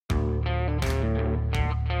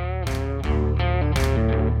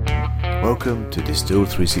Welcome to Distill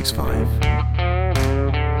 365.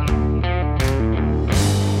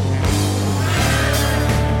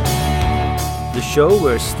 The show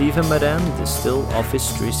where Steve and Maran distill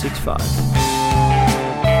Office 365.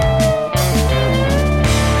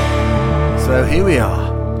 So here we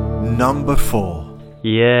are, number 4.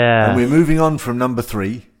 Yeah. And we're moving on from number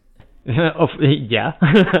 3. Yeah.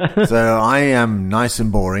 So I am nice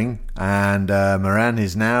and boring, and Maran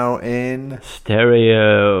is now in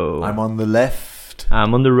stereo. I'm on the left.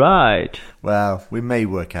 I'm on the right. Well, we may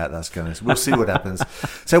work out that's going to... We'll see what happens.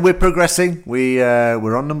 So we're progressing.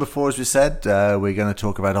 We're on number 4, as we said. We're going to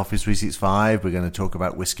talk about Office 365. We're going to talk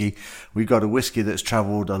about whiskey. We've got a whiskey that's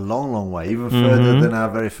travelled a long, long way, even further than our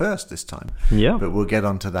very first this time. Yeah. But we'll get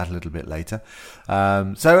onto that a little bit later.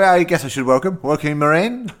 So I guess I should welcome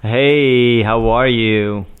Maureen. Hey, how are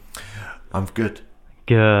you? I'm good.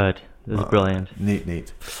 Good. This is brilliant. Neat.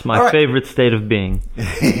 It's my favorite state of being.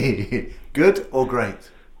 Good or great?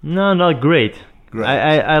 No, not great. Great.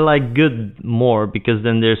 I like good more, because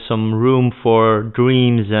then there's some room for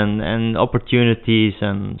dreams and opportunities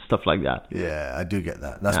and stuff like that. Yeah, I do get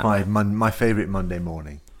that. That's my favorite Monday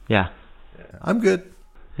morning. Yeah. I'm good.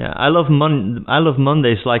 Yeah, I love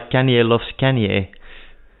Mondays like Kanye loves Kanye.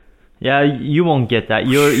 Yeah, you won't get that.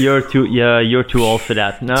 You're too old for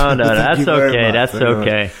that. No, that's okay. That's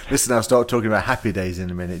okay. Listen, I'll start talking about happy days in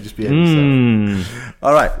a minute. Just be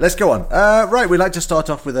All right, let's go on. Right, we'd like to start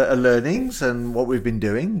off with learnings and what we've been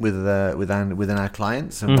doing within our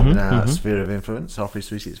clients and within our sphere of influence, Office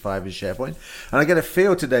 365 and SharePoint. And I get a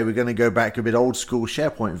feel today we're going to go back a bit old school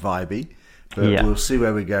SharePoint vibey, but we'll see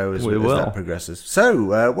where we go as that progresses.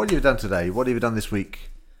 So, what have you done today? What have you done this week?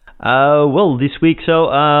 Well, this week,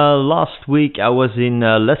 last week I was in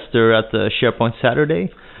Leicester at the SharePoint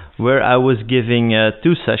Saturday, where I was giving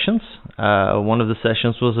 2 sessions. One of the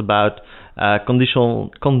sessions was about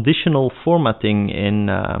conditional formatting in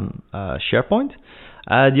SharePoint.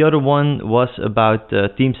 The other one was about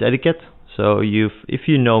Teams etiquette. So if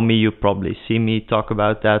you know me, you probably see me talk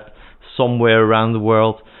about that somewhere around the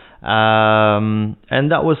world. And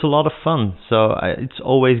that was a lot of fun. So it's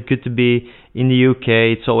always good to be in the UK.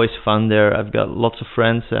 It's always fun there. I've got lots of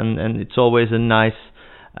friends, and it's always a nice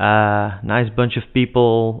bunch of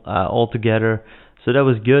people all together. So that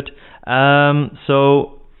was good.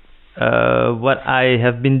 What I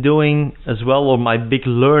have been doing as well, or my big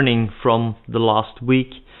learning from the last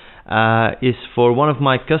week, is for one of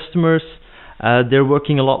my customers. They're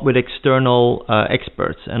working a lot with external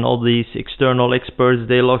experts, and all these external experts,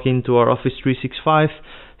 they log into our Office 365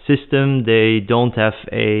 system. They don't have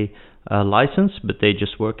a license, but they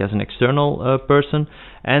just work as an external person,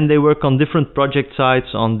 and they work on different project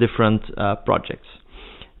sites on different projects.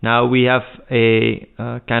 Now we have a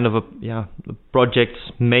kind of a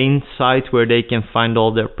project's main site where they can find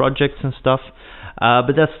all their projects and stuff,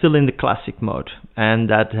 but that's still in the classic mode, and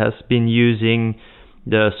that has been using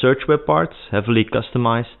the search web parts, heavily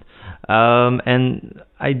customized, and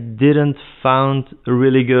I didn't found a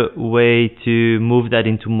really good way to move that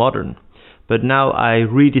into modern. But now I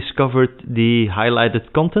rediscovered the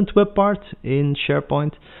highlighted content web part in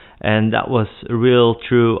SharePoint, and that was a real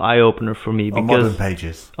true eye-opener for me. On modern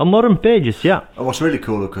pages. On modern pages, yeah. And what's really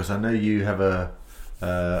cool, of course, I know you have a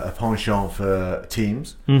penchant for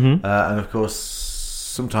Teams, Mm-hmm. and of course,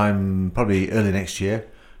 sometime probably early next year,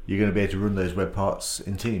 you're going to be able to run those web parts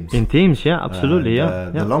in Teams. In Teams, yeah, absolutely,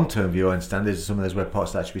 and, The long-term view, I understand, is some of those web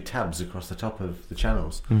parts that actually be tabs across the top of the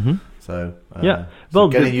channels. Mm-hmm. So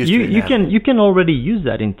you can already use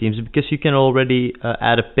that in Teams, because you can already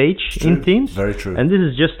add a page in Teams. Very true. And this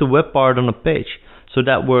is just a web part on a page, so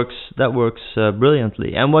that works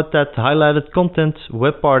brilliantly. And what that highlighted content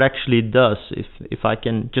web part actually does, if I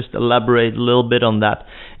can just elaborate a little bit on that,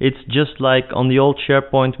 it's just like on the old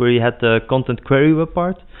SharePoint where you had the content query web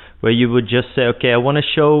part, where you would just say, okay, I want to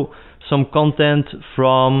show some content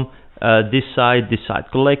from this site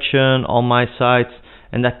collection, all my sites,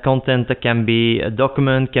 and that content that can be a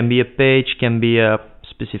document, can be a page, can be a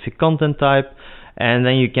specific content type, and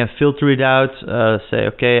then you can filter it out, say,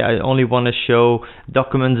 okay, I only want to show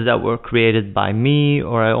documents that were created by me,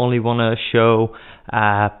 or I only want to show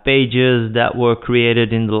pages that were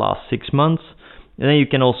created in the last 6 months. And then you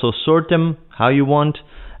can also sort them how you want.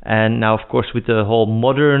 And now, of course, with the whole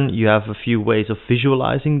modern, you have a few ways of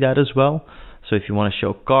visualizing that as well. So if you want to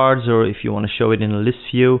show cards, or if you want to show it in a list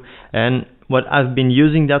view. And what I've been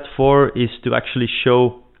using that for is to actually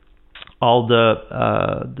show all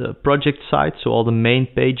the project sites, so all the main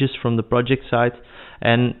pages from the project site.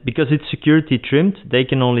 And because it's security trimmed, they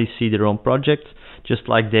can only see their own projects. just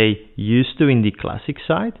like they used to in the classic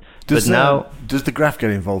side. Does the graph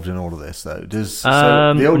get involved in all of this though?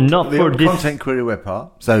 The old content query web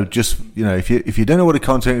part. So just, if you don't know what a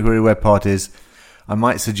content query web part is, I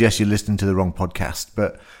might suggest you're listening to the wrong podcast.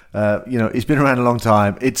 But it's been around a long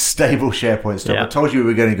time. It's stable SharePoint stuff. Yeah. I told you we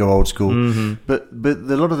were going to go old school. Mm-hmm. But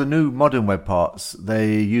a lot of the new modern web parts,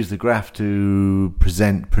 they use the graph to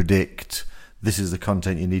predict. This is the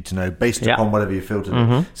content you need to know based upon whatever you filtered.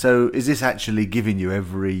 Mm-hmm. So is this actually giving you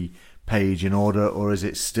every page in order, or is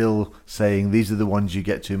it still saying these are the ones you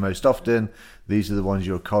get to most often, these are the ones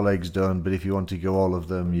your colleagues done, but if you want to go all of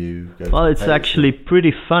them, you go? Well, it's actually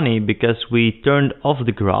pretty funny because we turned off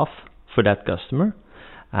the graph for that customer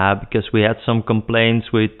because we had some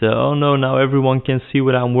complaints with now everyone can see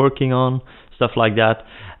what I'm working on, stuff like that.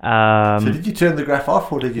 So did you turn the graph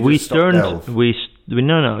off, or did you just stop Delve?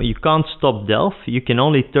 No, you can't stop Delve. You can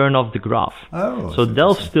only turn off the graph. So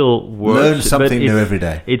Delve still works. Learn something new every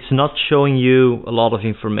day. It's not showing you a lot of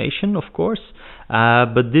information, of course,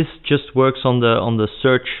 but this just works on the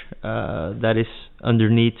search that is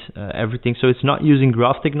underneath everything. So it's not using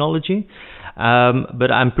graph technology.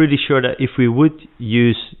 But I'm pretty sure that if we would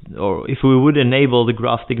enable the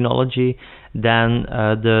graph technology, then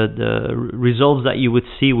the results that you would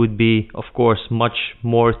see would be, of course, much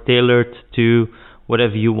more tailored to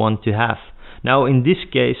whatever you want to have. Now, in this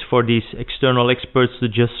case, for these external experts to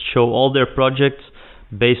just show all their projects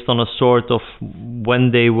based on a sort of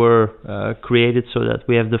when they were created, so that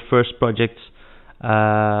we have the first projects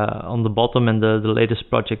on the bottom and the latest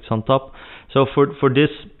projects on top. So for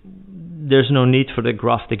this, there's no need for the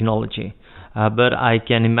graph technology. But I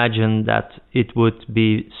can imagine that it would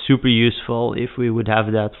be super useful if we would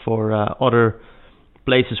have that for other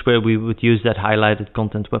places where we would use that highlighted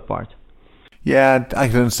content web part. Yeah, I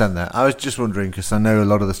can understand that. I was just wondering, because I know a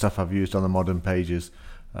lot of the stuff I've used on the modern pages,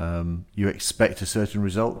 you expect a certain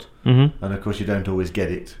result, and of course you don't always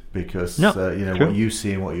get it because what you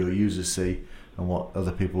see and what your users see and what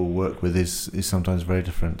other people work with is sometimes very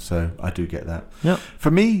different. So I do get that. Yep.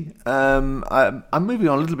 For me, I'm moving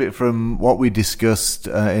on a little bit from what we discussed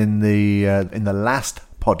in the last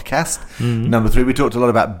podcast, number 3. We talked a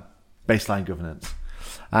lot about baseline governance.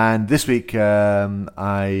 And this week,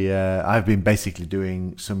 I've been basically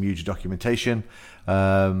doing some huge documentation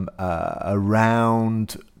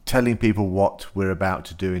around telling people what we're about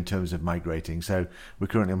to do in terms of migrating. So we're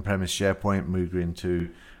currently on-premise SharePoint, moving to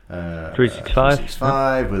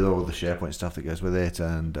 365 with all the SharePoint stuff that goes with it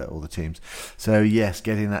and all the teams. So yes,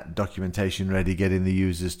 getting that documentation ready, getting the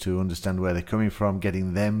users to understand where they're coming from,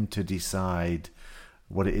 getting them to decide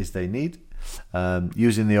what it is they need.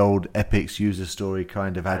 Using the old Epics user story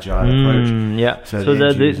kind of agile approach. Yeah. So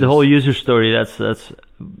the whole user story, that's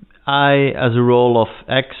I, as a role of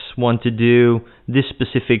X, want to do this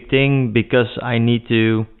specific thing because I need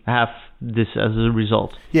to have this as a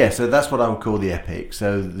result. Yeah, so that's what I would call the epic.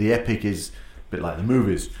 So the epic is a bit like the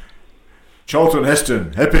movies. Charlton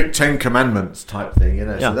Heston, epic 10 commandments type thing,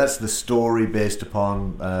 Yeah. So that's the story based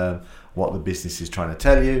upon what the business is trying to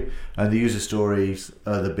tell you, and the user stories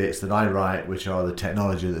are the bits that I write, which are the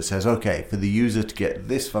technology that says, okay, for the user to get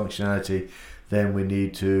this functionality, then we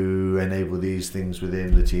need to enable these things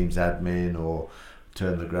within the Teams admin, or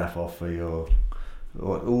turn the graph off for your...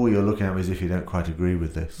 All you're looking at me as if you don't quite agree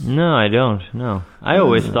with this. No, I don't. No, I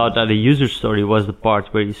always thought that a user story was the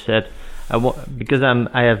part where you said, because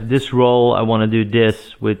I have this role, I want to do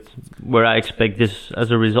this with where I expect this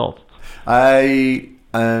as a result.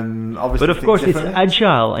 Obviously, but of course it's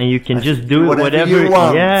agile and you can just do whatever you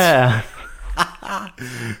want. Yeah.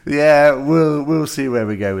 Yeah, we'll see where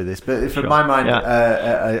we go with this. But from my mind,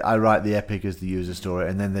 I write the epic as the user story,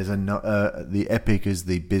 and then there's the epic as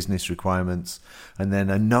the business requirements, and then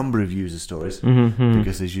a number of user stories,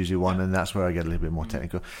 because there's usually one, and that's where I get a little bit more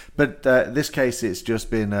technical. But this case, it's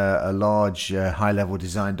just been a large high-level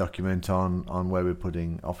design document on where we're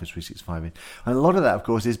putting Office 365 in. And a lot of that, of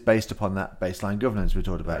course, is based upon that baseline governance we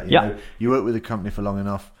talked about. You know, you work with a company for long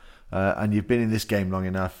enough, and you've been in this game long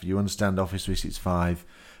enough, you understand Office 365,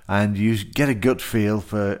 and you get a gut feel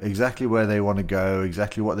for exactly where they want to go,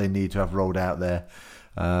 exactly what they need to have rolled out there.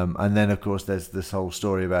 And then, of course, there's this whole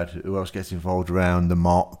story about who else gets involved around the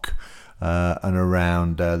mock, and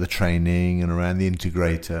around the training, and around the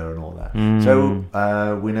integrator and all that. So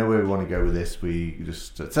we know where we want to go with this.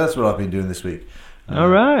 So that's what I've been doing this week. All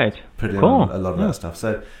right. Putting cool. on a lot of that stuff.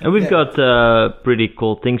 So, and we've got pretty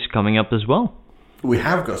cool things coming up as well. We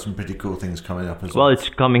have got some pretty cool things coming up as well. Well, it's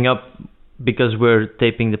coming up because we're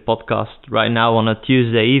taping the podcast right now on a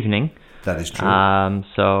Tuesday evening. That is true.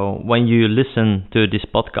 So when you listen to this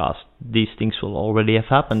podcast, these things will already have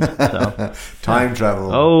happened. So. Time travel.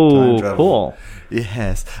 Oh, Time travel. Cool.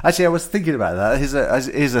 Yes. Actually, I was thinking about that.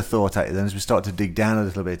 Here's a thought at you then as we start to dig down a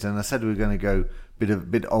little bit. And I said we were going to go a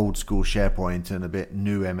bit old school SharePoint and a bit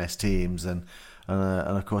new MS Teams. And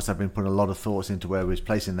of course, I've been putting a lot of thoughts into where we're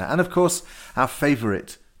placing that. And of course, our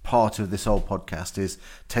favourite part of this whole podcast is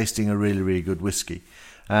tasting a really, really good whiskey.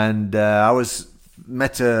 And I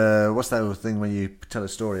met what's that thing when you tell a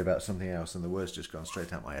story about something else and the word's just gone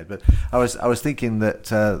straight out my head? But I was thinking that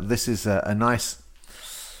this is a nice,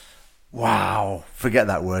 wow, forget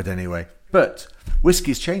that word anyway. But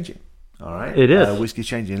whiskey's changing. All right, it is. Whiskey's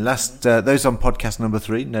changing. Those on podcast number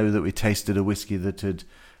 3 know that we tasted a whiskey that had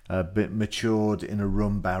bit matured in a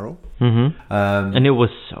rum barrel, and it was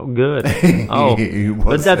so good.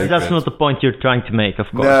 But that's not the point you're trying to make, of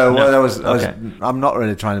course. No, well, I'm not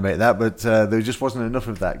really trying to make that, but there just wasn't enough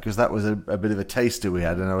of that because that was a bit of a taster we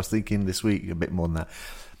had, and I was thinking this week a bit more than that.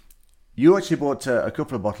 You actually bought a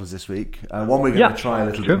couple of bottles this week. One we're going to try a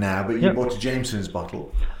little bit now, but you bought a Jameson's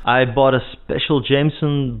bottle. I bought a special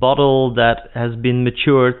Jameson bottle that has been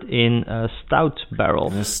matured in a stout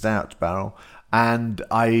barrel. In a stout barrel. And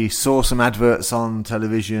I saw some adverts on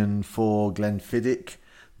television for Glenfiddich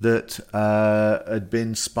that had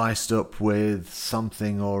been spiced up with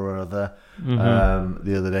something or other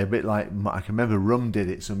the other day. A bit like, I can remember Rum did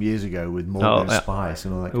it some years ago with Morgan Spice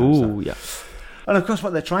and all that kind of stuff. Yeah. And of course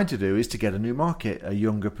what they're trying to do is to get a new market, a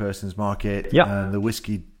younger person's market. Yeah. And the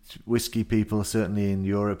whiskey people, certainly in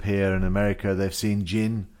Europe here and America, they've seen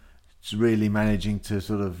gin really managing to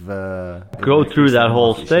sort of go through that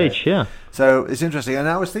whole stage, yeah. So it's interesting, and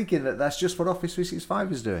I was thinking that's just what Office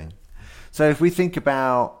 365 is doing. So if we think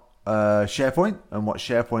about SharePoint and what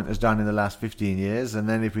SharePoint has done in the last 15 years, and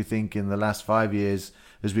then if we think in the last 5 years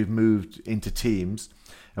as we've moved into Teams,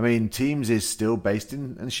 I mean, Teams is still based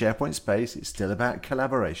in SharePoint space. It's still about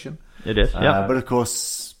collaboration. It is, yeah. But of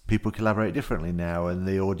course, people collaborate differently now, and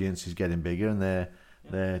the audience is getting bigger, and they're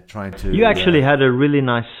trying to... You actually had a really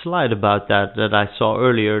nice slide about that I saw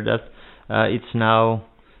earlier, that it's now...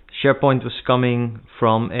 SharePoint was coming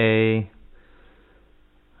from a...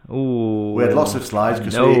 Ooh. We had lots of slides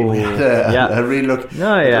because we had a relook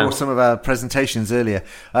at some of our presentations earlier.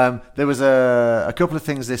 There was a couple of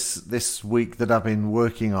things this week that I've been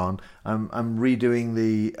working on. I'm redoing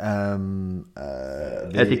the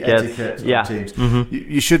etiquette of Teams.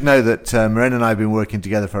 You should know that Maren and I have been working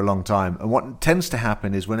together for a long time. And what tends to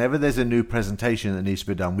happen is whenever there's a new presentation that needs to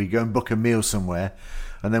be done, we go and book a meal somewhere.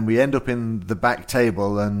 And then we end up in the back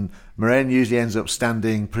table, and Maren usually ends up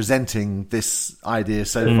standing, presenting this idea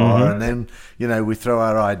so far, and then, we throw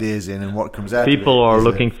our ideas in, and what comes out People are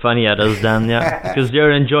looking funny at us then, because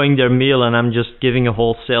they're enjoying their meal, and I'm just giving a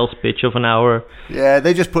whole sales pitch of an hour. Yeah,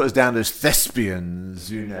 they just put us down as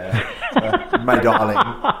thespians, my darling.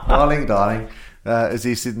 As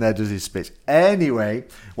he's sitting there does his speech. Anyway,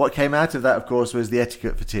 what came out of that, of course, was the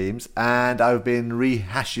etiquette for Teams, and I've been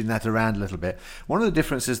rehashing that around a little bit. One of the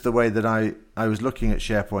differences, the way that I was looking at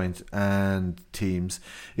SharePoint and Teams,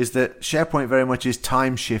 is that SharePoint very much is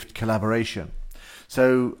time shift collaboration.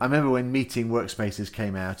 So I remember when Meeting Workspaces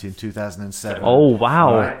came out in 2007. Oh,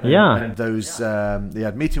 wow. Right? And those, they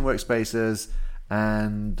had Meeting Workspaces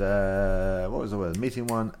and, what was the word? Meeting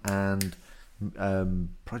One and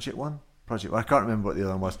Project One? I can't remember what the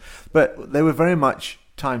other one was, but they were very much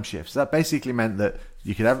time shifts. That basically meant that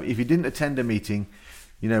you could have, if you didn't attend a meeting,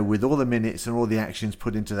 with all the minutes and all the actions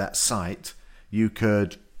put into that site, you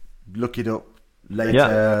could look it up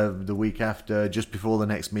later, the week after, just before the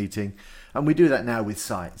next meeting. And we do that now with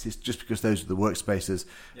sites. It's just because those are the workspaces.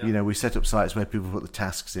 We set up sites where people put the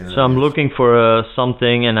tasks in. So I'm looking for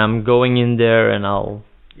something, and I'm going in there, and I'll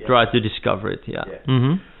try to discover it.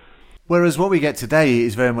 Whereas what we get today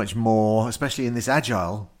is very much more, especially in this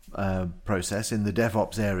agile process, in the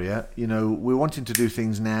DevOps area, we're wanting to do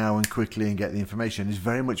things now and quickly and get the information. It's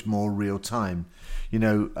very much more real time.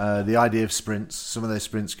 The idea of sprints, some of those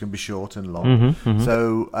sprints can be short and long.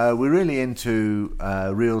 So we're really into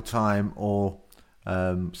real time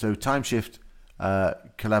so time shift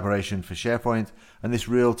collaboration for SharePoint, and this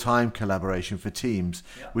real time collaboration for Teams,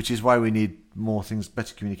 which is why we need more things,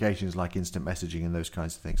 better communications like instant messaging and those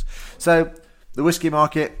kinds of things. So the whiskey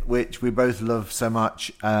market, which we both love so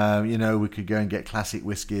much, we could go and get classic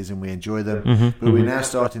whiskies and we enjoy them, but we're now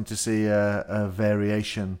starting to see a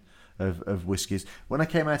variation of whiskies. When I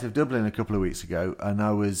came out of Dublin a couple of weeks ago, and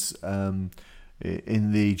I was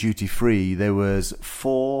in the duty free, there was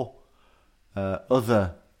 4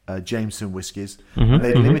 other Jameson whiskies, and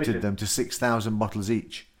they limited them to 6,000 bottles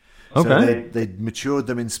each. So Okay. they matured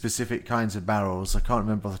them in specific kinds of barrels. I can't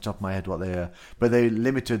remember off the top of my head what they are, but they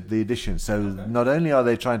limited the edition. So not only are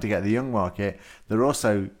they trying to get the young market, they're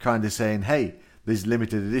also kind of saying, hey, there's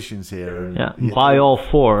limited editions here. And, Yeah. Buy all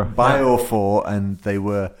four. Buy all four, and they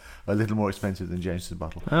were a little more expensive than James's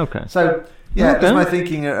bottle. Okay. So yeah, Okay. that's my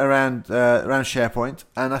thinking around SharePoint,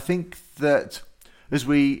 and I think that as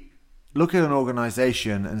we look at an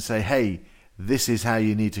organization and say, hey, this is how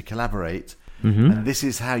you need to collaborate, and this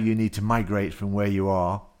is how you need to migrate from where you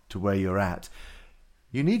are to where you're at,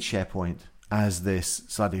 you need SharePoint as this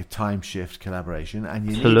sort of time shift collaboration, and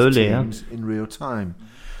you need Teams in real time.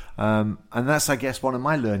 And that's, I guess, one of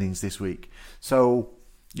my learnings this week. So,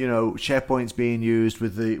 you know, SharePoint's being used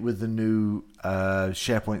with the new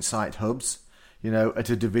SharePoint site hubs, you know, at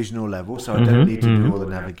a divisional level. So I don't need to do all the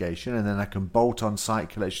navigation, and then I can bolt on site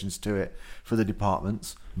collections to it for the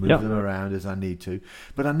departments, move them around as I need to.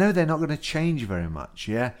 But I know they're not going to change very much,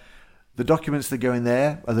 yeah? The documents that go in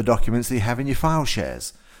there are the documents that you have in your file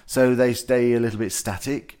shares. So they stay a little bit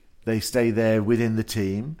static. They stay there within the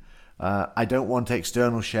team. I don't want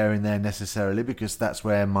external sharing there necessarily, because that's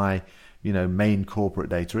where my, you know, main corporate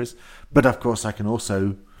data is. But of course, I can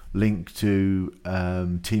also link to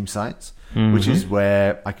team sites, which is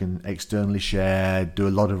where I can externally share, do a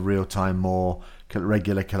lot of real-time, more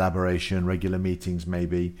regular collaboration, regular meetings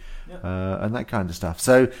maybe, and that kind of stuff.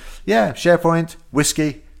 So yeah, SharePoint,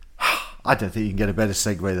 whiskey. I don't think you can get a better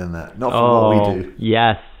segue than that. Not from what we do.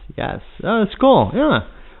 Yes. Oh, it's cool. Yeah.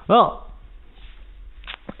 Well,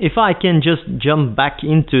 if I can just jump back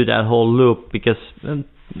into that whole loop, because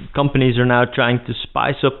companies are now trying to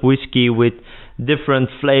spice up whiskey with different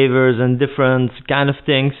flavors and different kind of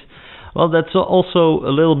things. Well, that's also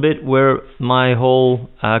a little bit where my whole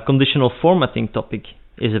conditional formatting topic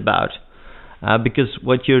is about, because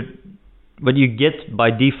what you get by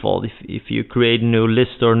default, if you create a new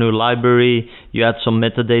list or new library, you add some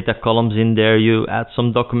metadata columns in there, you add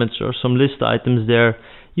some documents or some list items there,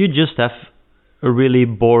 you just have a really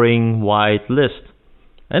boring white list.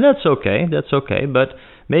 And that's okay, but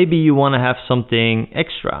maybe you want to have something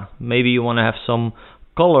extra. Maybe you want to have some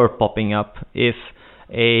color popping up. If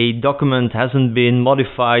a document hasn't been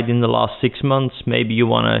modified in the last 6 months, maybe you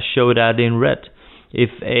want to show that in red. If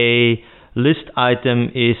a list item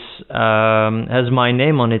has my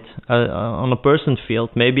name on it, on a person field,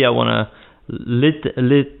 maybe I want to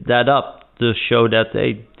lit that up to show that,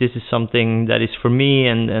 hey, this is something that is for me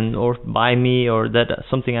and or by me, or that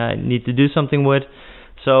something I need to do something with.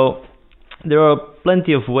 So there are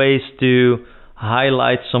plenty of ways to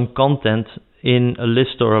highlight some content in a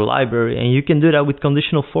list or a library, and you can do that with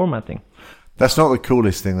conditional formatting. That's not the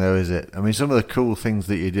coolest thing, though, is it? I mean, some of the cool things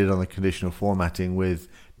that you did on the conditional formatting with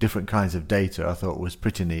different kinds of data, I thought was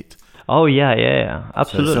pretty neat. Oh yeah,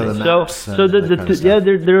 absolutely. So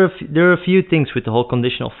there are a few things with the whole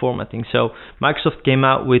conditional formatting. So Microsoft came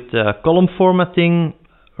out with column formatting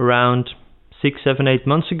around 6, 7, 8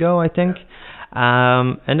 months ago, I think,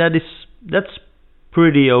 and that's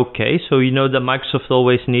pretty okay. So you know that Microsoft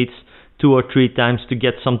always needs 2 or 3 times to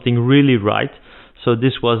get something really right. So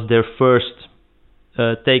this was their first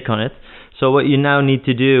take on it. So what you now need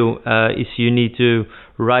to do is you need to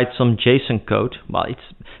write some JSON code. Well,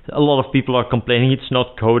 a lot of people are complaining it's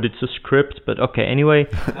not code, it's a script. But okay, anyway,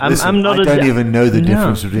 I don't even know the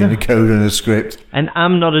difference between a code and a script. And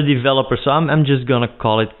I'm not a developer, so I'm just gonna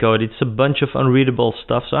call it code. It's a bunch of unreadable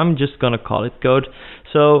stuff, so I'm just gonna call it code.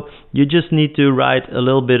 So you just need to write a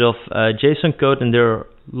little bit of JSON code, and there are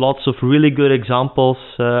lots of really good examples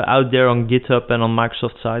out there on GitHub and on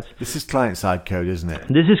Microsoft sites. This is client-side code, isn't it?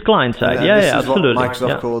 This is client-side, yeah, absolutely. What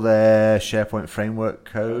Microsoft call their SharePoint framework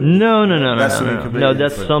code? No. That's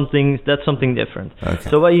something different. Okay.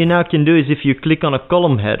 So what you now can do is, if you click on a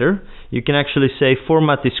column header, you can actually say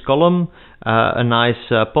format this column. A nice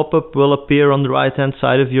pop-up will appear on the right-hand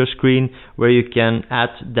side of your screen where you can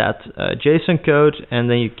add that JSON code, and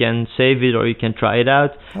then you can save it or you can try it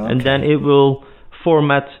out, and then it will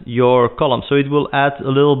format your column. So it will add a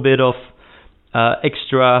little bit of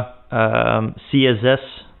extra CSS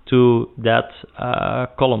to that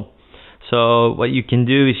column. So what you can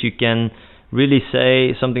do is you can really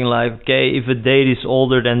say something like, okay, if a date is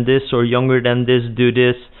older than this or younger than this, do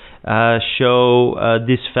this. Show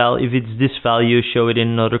this value. If it's this value, show it in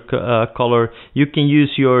another color. You can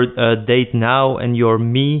use your date now and your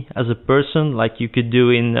me as a person, like you could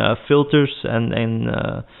do in filters and in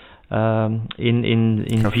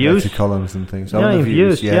views, columns and things. In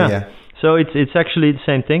views. Yeah. So it's actually the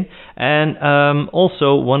same thing. And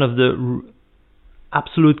also one of the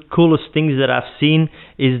absolute coolest things that I've seen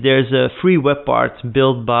is there's a free web part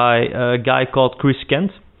built by a guy called Chris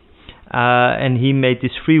Kent. and he made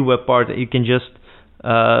this free web part that you can just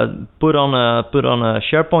put on a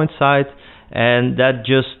SharePoint site, and that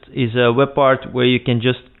just is a web part where you can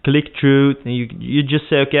just click through, and you just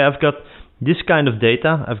say, okay, I've got this kind of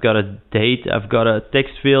data, I've got a date, I've got a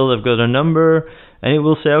text field, I've got a number, and it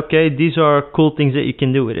will say, okay, these are cool things that you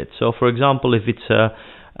can do with it. So for example, if it's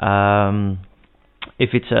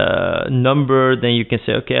a number, then you can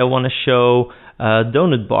say, okay, I want to show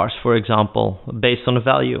donut bars, for example, based on a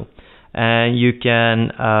value. And you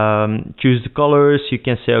can choose the colors. You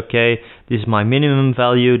can say, okay, this is my minimum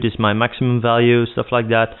value, this is my maximum value, stuff like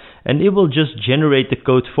that. And it will just generate the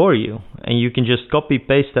code for you. And you can just copy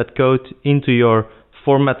paste that code into your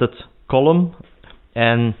formatted column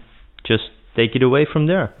and just take it away from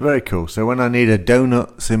there. Very cool. So when I need a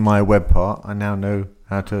donuts in my web part, I now know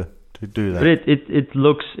how to do that. But it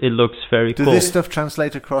looks very cool. Does this stuff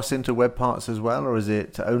translate across into web parts as well, or is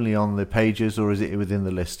it only on the pages, or is it within the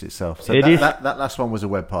list itself? So that last one was a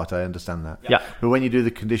web part, I understand that. Yeah. But when you do the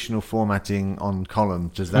conditional formatting on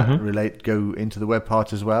columns, does that go into the web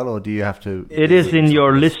part as well, or do you have to? It is in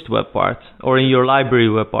your list web part or in your library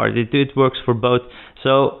web part. It works for both.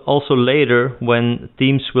 So also later when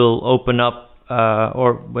Teams will open up,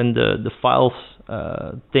 or when the files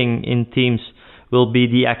thing in Teams will be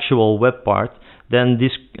the actual web part, then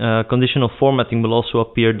this conditional formatting will also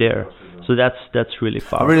appear there. So that's really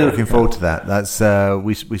powerful. I'm really looking forward to that. That's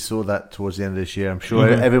we saw that towards the end of this year. I'm sure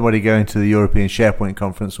everybody going to the European SharePoint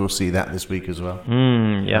conference will see that this week as well.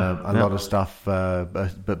 A lot of stuff,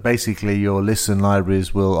 but basically your lists and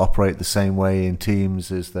libraries will operate the same way in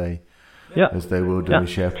Teams as they will do with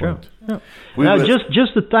SharePoint. Sure. Yeah. Now,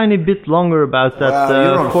 just a tiny bit longer about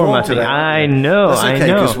that formatting. I know. That's okay,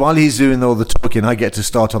 because while he's doing all the talking, I get to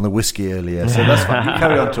start on the whiskey earlier. So that's fine. You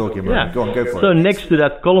carry on talking, man. Yeah. Go for it. So next to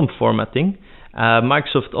that column formatting,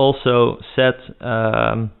 Microsoft also said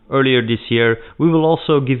earlier this year, we will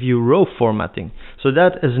also give you row formatting. So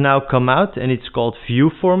that has now come out, and it's called view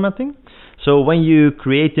formatting. So when you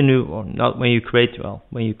create a view,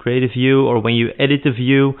 or when you edit a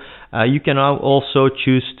view, you can now also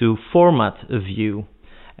choose to format a view.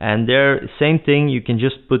 And there, same thing, you can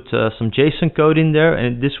just put some JSON code in there,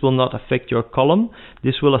 and this will not affect your column.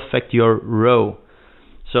 This will affect your row.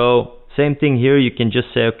 So same thing here, you can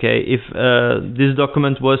just say, okay, if this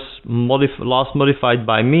document was last modified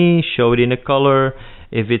by me, show it in a color.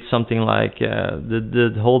 If it's something like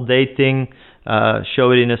the whole date thing,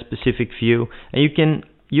 show it in a specific view. And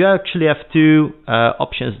you actually have two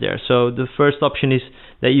options there. So the first option is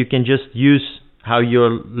that you can just use how your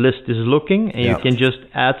list is looking, and you can just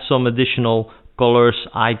add some additional colors,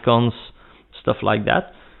 icons, stuff like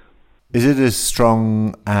that. Is it as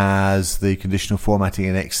strong as the conditional formatting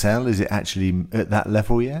in Excel? Is it actually at that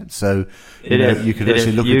level yet? So you can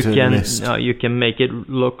actually look at a list. No, you can make it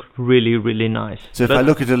look really, really nice. So if I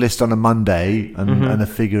look at a list on a Monday and a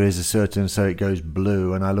figure is a certain, so it goes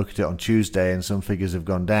blue, and I look at it on Tuesday and some figures have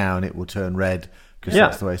gone down, it will turn red because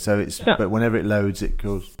that's the way. So it's but whenever it loads, it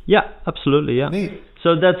goes. Yeah, absolutely. Yeah. Neat.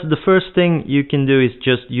 So that's the first thing you can do, is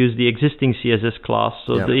just use the existing CSS class,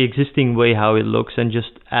 so the existing way how it looks, and just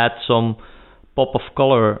add some pop of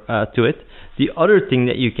color to it. The other thing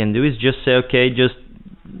that you can do is just say, okay, just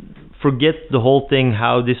forget the whole thing,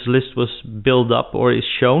 how this list was built up or is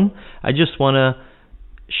shown. I just want to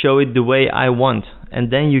show it the way I want. And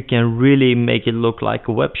then you can really make it look like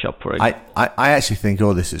a web shop, for example. I actually think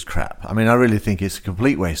all this is crap. I mean, I really think it's a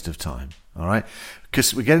complete waste of time. All right.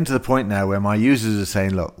 Because we're getting to the point now where my users are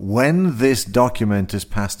saying, look, when this document has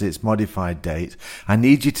passed its modified date, I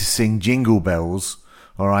need you to sing Jingle Bells,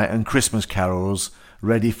 all right, and Christmas carols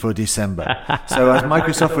ready for December. So has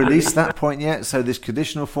Microsoft released that point yet? So this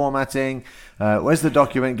conditional formatting, as the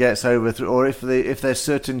document gets over, or if there's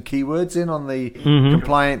certain keywords in on the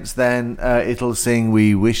compliance, then it'll sing,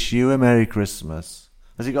 we wish you a Merry Christmas.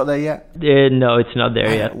 Has it got there yet? No, it's not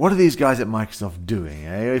there yet. What are these guys at Microsoft doing?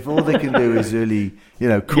 If all they can do is really,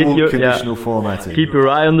 cool conditional formatting. Keep your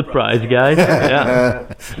eye on the prize, guys.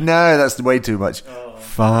 No, that's way too much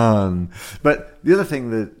fun. But the other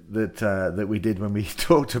thing that we did when we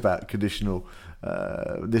talked about conditional,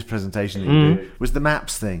 this presentation that you did, was the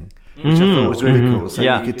maps thing. Which I thought was really cool. So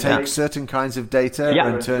you could take certain kinds of data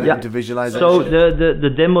and turn it into visualization. So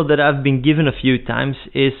the demo that I've been given a few times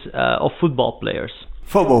is of football players.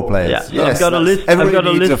 Football players. Yeah. So yes, I've got a list.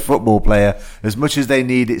 Everybody needs a football player as much as they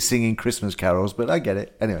need it singing Christmas carols, but I get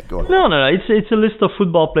it. Anyway, go on. No. It's a list of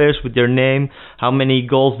football players with their name, how many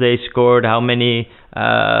goals they scored, how many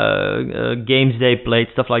games they played,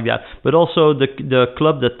 stuff like that. But also the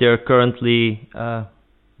club that they're currently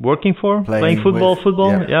working for, playing football.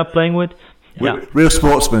 Yeah. Playing with. Real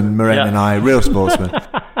sportsmen, Moraine and I, real sportsmen.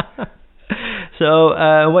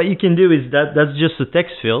 So what you can do is that's just a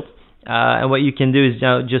text field. And what you can do is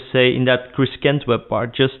now just say in that Chris Kent web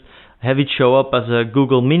part, just have it show up as a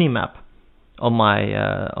Google Minimap on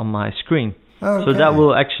my screen. Okay. So that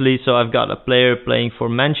will actually, so I've got a player playing for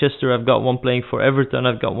Manchester, I've got one playing for Everton,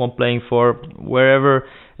 I've got one playing for wherever,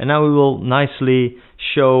 and now we will nicely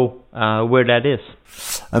show where that is.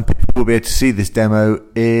 And people will be able to see this demo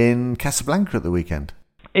in Casablanca at the weekend.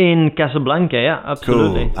 In Casablanca, yeah,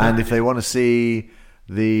 absolutely. Cool. And if they want to see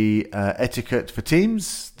the etiquette for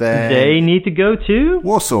teams, then they need to go to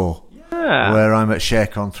Warsaw. Yeah. Where I'm at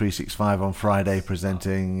ShareCon 365 on Friday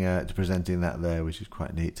presenting that there, which is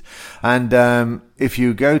quite neat. And if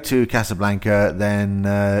you go to Casablanca, then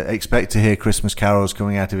expect to hear Christmas carols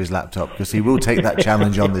coming out of his laptop, because he will take that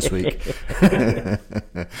challenge on this week.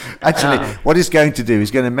 Actually, what he's going to do,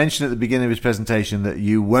 he's going to mention at the beginning of his presentation that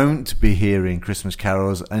you won't be hearing Christmas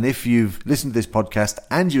carols. And if you've listened to this podcast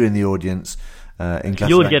and you're in the audience,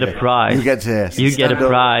 you'll get a prize. You get to you get a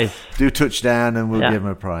prize. Do touchdown, and we'll give him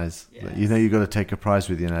a prize. Yes. You know you've got to take a prize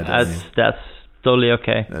with you now, don't you? That's totally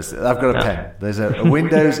okay. I've got a pen. There's a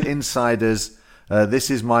Windows Insiders. This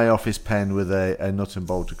is my office pen with a nut and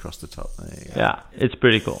bolt across the top. There you go. Yeah, it's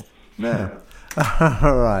pretty cool. No.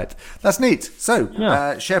 All right, that's neat. So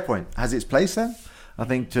SharePoint has its place then. I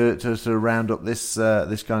think to sort of round up this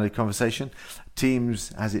kind of conversation,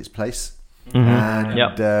 Teams has its place.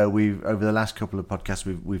 Mm-hmm. And we've over the last couple of podcasts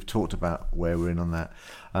we've talked about where we're in on that,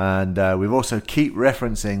 and we've also keep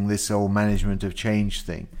referencing this whole management of change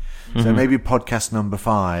thing. Mm-hmm. So maybe podcast number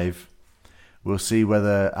 5, we'll see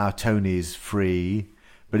whether our Tony's free.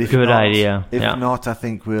 But if good not, idea. If not, I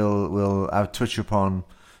think we'll touch upon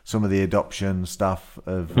some of the adoption stuff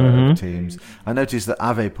of Teams. I noticed that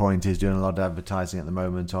AvePoint is doing a lot of advertising at the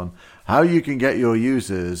moment on how you can get your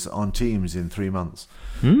users on Teams in 3 months.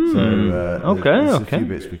 So there's a few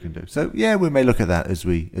bits we can do. So yeah, we may look at that as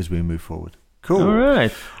we move forward. Cool. All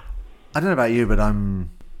right. I don't know about you, but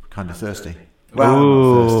I'm kind of thirsty. Well, I'm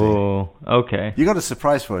not thirsty. Okay. You got a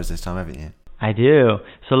surprise for us this time, haven't you? I do.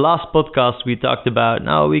 So last podcast we talked about,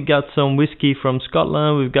 now we got some whiskey from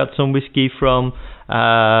Scotland, we've got some whiskey from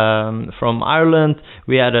Ireland,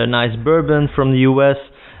 we had a nice bourbon from the US.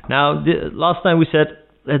 Now, last time we said,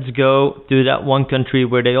 let's go to that one country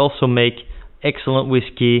where they also make excellent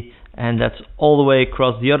whiskey, and that's all the way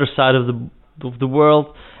across the other side of the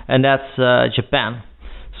world, and that's Japan.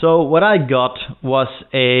 So what I got was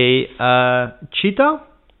a Chita,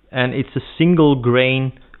 and it's a single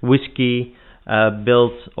grain whiskey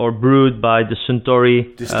built or brewed by the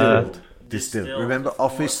Suntory. Distilled. Remember,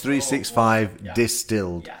 Office 365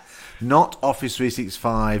 distilled, not Office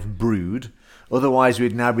 365 brewed. Otherwise,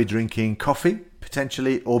 we'd now be drinking coffee,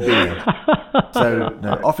 potentially, or beer. So,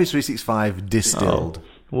 no, Office 365 distilled. Oh,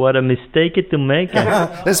 what a mistake to make.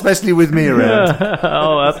 Especially with me around.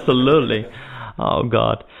 Oh, absolutely. Oh,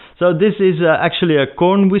 God. So this is actually a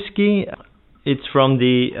corn whiskey. It's from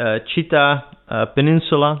the Chita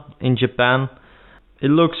Peninsula in Japan.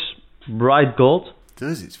 It looks bright gold. It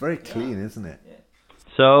does. It's very clean, isn't it?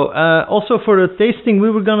 So also for the tasting, we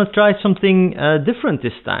were going to try something different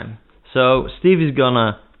this time. So Steve is going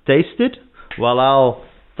to taste it while I'll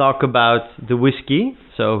talk about the whiskey.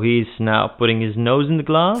 So he's now putting his nose in the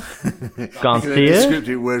glass. Can't see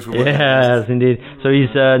it. Word for word. Yes, indeed. So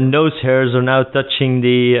his nose hairs are now touching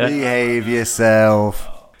the... Behave yourself.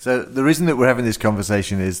 So the reason that we're having this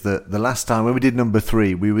conversation is that the last time when we did number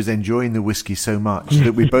 3, we was enjoying the whiskey so much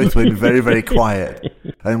that we both went very, very quiet.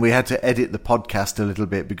 And we had to edit the podcast a little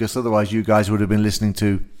bit because otherwise you guys would have been listening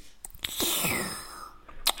to...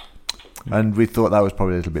 And we thought that was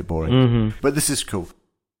probably a little bit boring. Mm-hmm. But this is cool.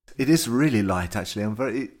 It is really light, actually.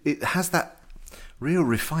 It has that real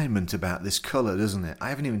refinement about this colour, doesn't it? I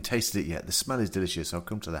haven't even tasted it yet. The smell is delicious. I'll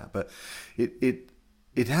come to that. But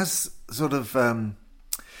it has sort of...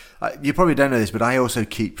 you probably don't know this, but I also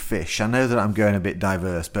keep fish. I know that I'm going a bit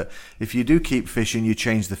diverse, but if you do keep fish and you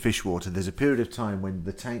change the fish water, there's a period of time when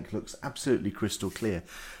the tank looks absolutely crystal clear.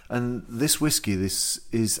 And this whiskey, this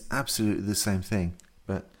is absolutely the same thing.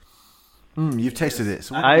 But you've tasted it.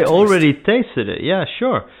 So I already tasted it. Yeah,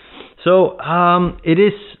 sure. So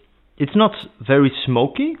it's not very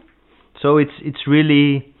smoky. So it's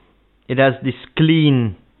really, it has this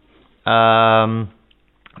clean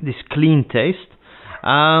taste.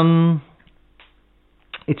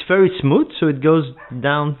 It's very smooth, so it goes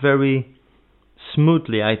down very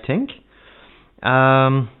smoothly, I think.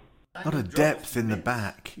 A lot of depth in the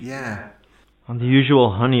back, yeah. On the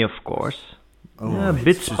usual honey, of course. Oh, yeah, a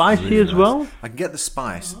bit spicy really as well. I can get the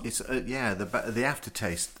spice. It's the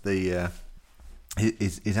aftertaste. It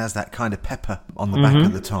has that kind of pepper on the back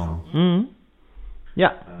of the tongue.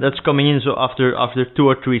 Yeah, that's coming in. So after 2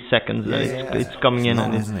 or 3 seconds, it's coming in,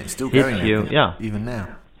 long, and isn't it? It's still going you. Yeah, even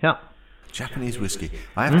now. Yeah. Japanese whiskey.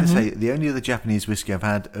 I have to say, the only other Japanese whiskey I've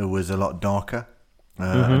had was a lot darker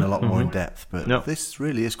and a lot more in depth. But this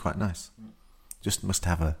really is quite nice. Just must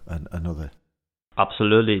have another.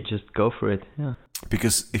 Absolutely, just go for it. Yeah.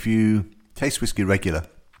 Because if you taste whiskey regular,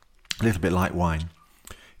 a little bit like wine,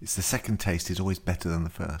 it's the second taste is always better than the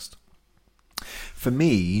first. For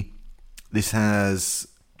me, it's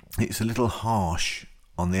a little harsh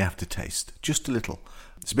on the aftertaste, just a little.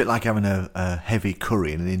 It's a bit like having a heavy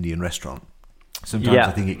curry in an Indian restaurant. Sometimes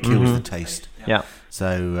I think it kills the taste. Yeah.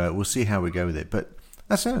 So we'll see how we go with it. But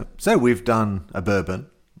that's it. So we've done a bourbon,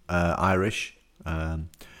 Irish.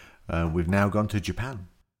 We've now gone to Japan.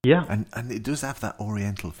 Yeah. And it does have that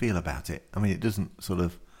oriental feel about it. I mean, it doesn't sort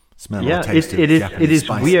of smell or taste it of Japanese it is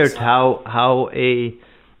spices. weird how a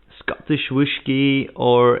Scottish whiskey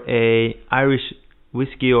or a Irish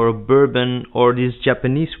whiskey or a bourbon or this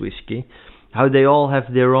Japanese whiskey, how they all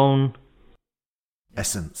have their own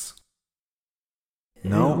essence.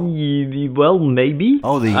 No? Well, maybe.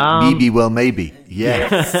 Oh, maybe, well, maybe.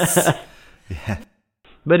 Yes. Yeah.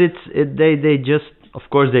 But they just, of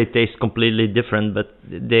course, they taste completely different, but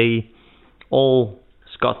they all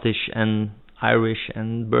Scottish and Irish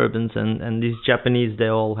and bourbons and these Japanese, they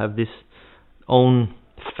all have this own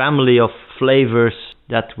family of flavors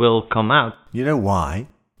that will come out. You know why?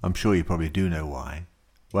 I'm sure you probably do know why.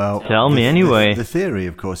 Well, tell me anyway. The theory,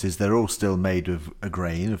 of course, is they're all still made of a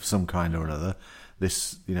grain of some kind or another.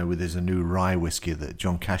 This, there's a new rye whiskey that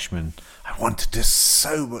John Cashman, I wanted to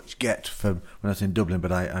so much get from when I was in Dublin,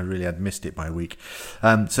 but I really had missed it by a week.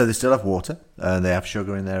 So they still have water. They have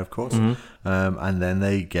sugar in there, of course. And then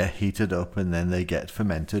they get heated up and then they get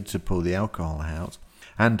fermented to pull the alcohol out.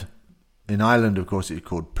 And in Ireland, of course, it's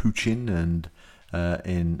called poaching, and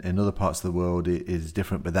in other parts of the world it is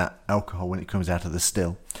different, but that alcohol, when it comes out of the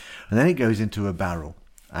still, and then it goes into a barrel.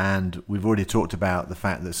 And we've already talked about the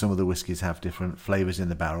fact that some of the whiskies have different flavours in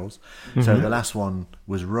the barrels. So the last one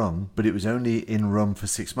was rum, but it was only in rum for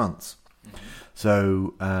 6 months.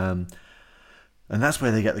 So, and that's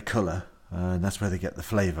where they get the colour, and that's where they get the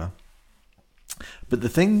flavour. But the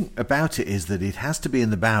thing about it is that it has to be in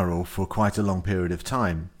the barrel for quite a long period of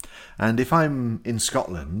time. And if I'm in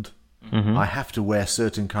Scotland, I have to wear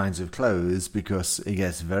certain kinds of clothes because it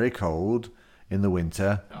gets very cold in the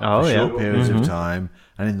winter for short periods of time,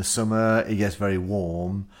 and in the summer it gets very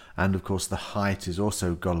warm, and of course the height has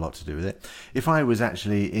also got a lot to do with it. If I was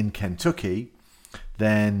actually in Kentucky,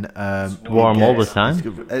 then it's warm all the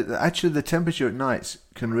time. Actually, the temperature at nights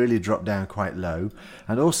can really drop down quite low,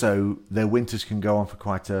 and also their winters can go on for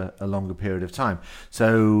quite a longer period of time.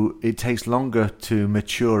 So it takes longer to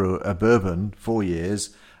mature a bourbon, 4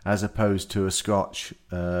 years, as opposed to a Scottish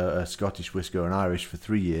whiskey or an Irish for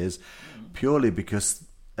 3 years, purely because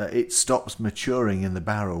it stops maturing in the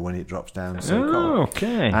barrel when it drops down so cold.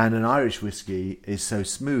 Okay. And an Irish whiskey is so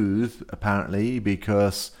smooth, apparently,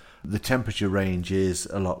 because the temperature range is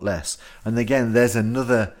a lot less. And again, there's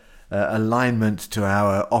another alignment to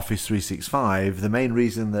our Office 365. The main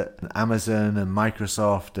reason that Amazon and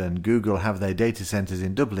Microsoft and Google have their data centers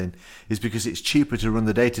in Dublin is because it's cheaper to run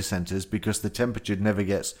the data centers because the temperature never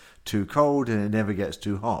gets too cold and it never gets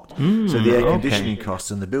too hot. So the air conditioning costs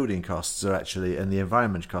and the building costs are actually, and the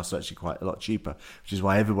environment costs are actually quite a lot cheaper, which is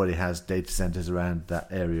why everybody has data centers around that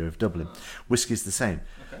area of Dublin. Whiskey's the same.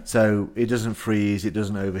 So it doesn't freeze, it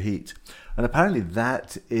doesn't overheat. And apparently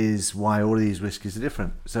that is why all of these whiskies are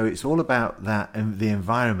different. So it's all about that and the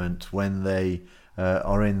environment when they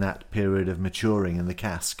are in that period of maturing in the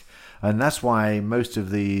cask. And that's why most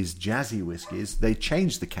of these jazzy whiskies, they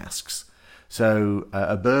change the casks. So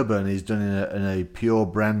a bourbon is done in a pure,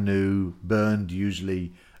 brand new, burned,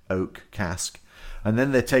 usually oak cask. And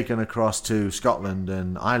then they're taken across to Scotland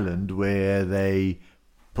and Ireland where they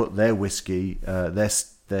put their whiskey,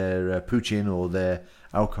 their poaching or their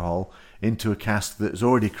alcohol into a cask that's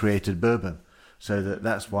already created bourbon. So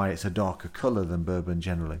that's why it's a darker colour than bourbon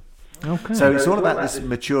generally. Okay. So it's all about this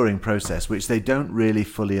maturing process, which they don't really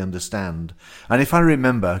fully understand. And if I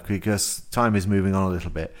remember, because time is moving on a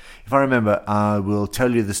little bit, if I remember, I will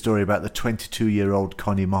tell you the story about the 22-year-old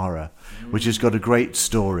Connemara, which has got a great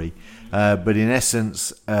story. But in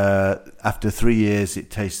essence, after 3 years, it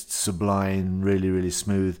tastes sublime, really, really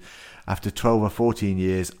smooth. After 12 or 14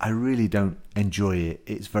 years, I really don't enjoy it.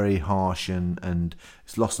 It's very harsh and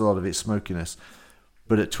it's lost a lot of its smokiness.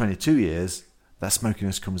 But at 22 years, that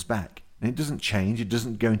smokiness comes back. And it doesn't change. It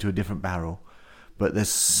doesn't go into a different barrel. But there's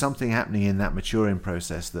something happening in that maturing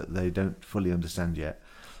process that they don't fully understand yet.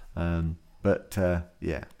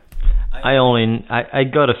 Yeah. I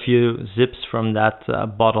got a few zips from that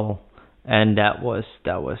bottle, and that was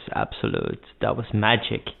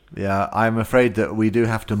magic. Yeah, I'm afraid that we do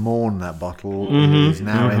have to mourn that bottle. It is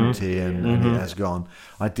now empty and it has gone.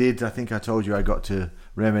 I think I told you I got to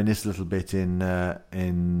reminisce a little bit in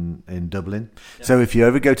Dublin. Yeah. So if you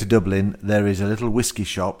ever go to Dublin, there is a little whiskey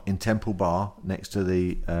shop in Temple Bar next to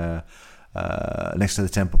the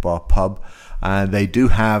Temple Bar pub, and they do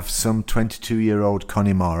have some 22-year-old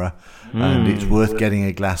Connemara, and it's worth getting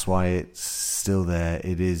a glass while it's still there.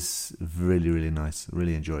 It is really, really nice,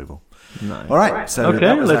 really enjoyable. Nice. All right, so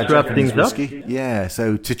okay, let's wrap things whiskey. Up. Yeah,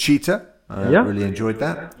 so Tequila, really enjoyed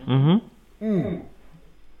that.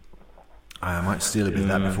 I might steal a bit of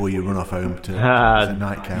that before you run off home to the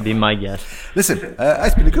nightcap. Be my guest. Listen,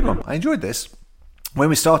 it's been a good one. I enjoyed this. When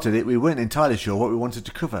we started it, we weren't entirely sure what we wanted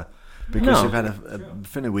to cover because we've had a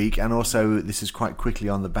thinner week, and also this is quite quickly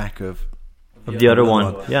on the back of the other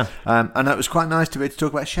one. Yeah. And it was quite nice to be able to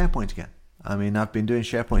talk about SharePoint again. I mean, I've been doing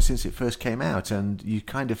SharePoint since it first came out, and you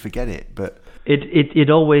kind of forget it, but it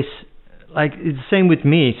always, like, it's the same with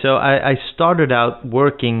me. So I started out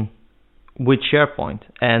working with SharePoint,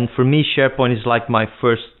 and for me SharePoint is like my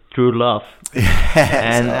first true love. Yes.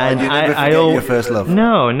 And you never forget your first love.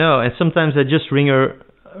 No, and sometimes I just ring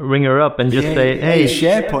her up and just say, hey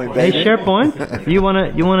SharePoint, baby. Hey SharePoint, you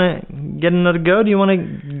wanna get another go? Do you wanna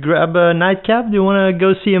grab a nightcap? Do you wanna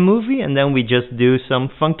go see a movie? And then we just do some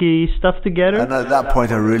funky stuff together. And at that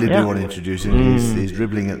point I really do want to introduce him. He's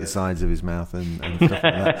dribbling at the sides of his mouth and stuff like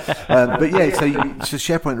that. But yeah, so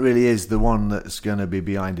SharePoint really is the one that's going to be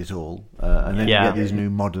behind it all. And then you get these new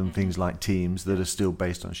modern things like Teams that are still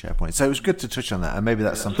based on SharePoint. So it was good to touch on that, and maybe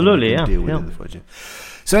that's something we can deal with in the project.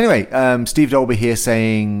 So anyway, Steve Dolby here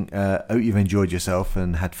saying, hope you've enjoyed yourself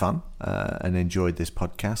and had fun and enjoyed this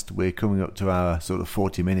podcast. We're coming up to our sort of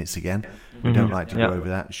 40 minutes again. We don't like to go over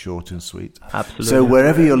that, short and sweet. Absolutely. So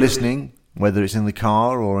wherever you're listening, whether it's in the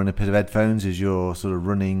car or in a pair of headphones as you're sort of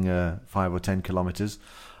running 5 or 10 kilometers,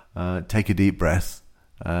 take a deep breath.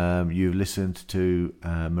 You've listened to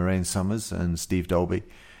Moraine Summers and Steve Dolby.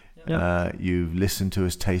 You've listened to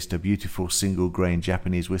us taste a beautiful single grain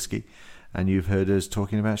Japanese whiskey. And you've heard us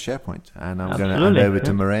talking about SharePoint. And I'm going to hand over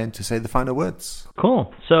to Moraine to say the final words.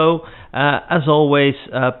 Cool. So, as always,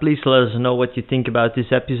 please let us know what you think about this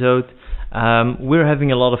episode. We're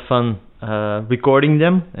having a lot of fun recording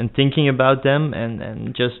them and thinking about them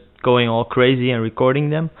and just going all crazy and recording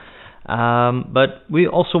them. But we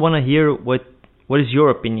also want to hear what is your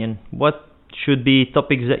opinion? What should be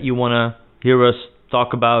topics that you want to hear us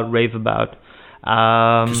talk about, rave about?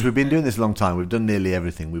 Because we've been doing this a long time. We've done nearly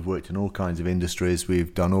everything. We've worked in all kinds of industries.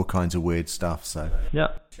 We've done all kinds of weird stuff. So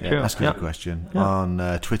ask us a question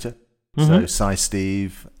on Twitter. So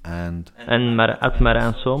SciSteve and at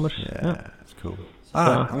Marijn Somers. That's cool.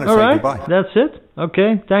 I'm going to say goodbye. That's it.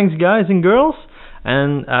 Okay, thanks guys and girls,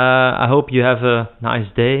 and I hope you have a nice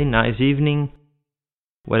day, nice evening,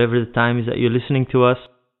 whatever the time is that you're listening to us.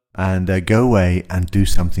 And go away and do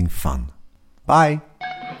something fun. Bye.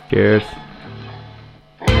 Cheers.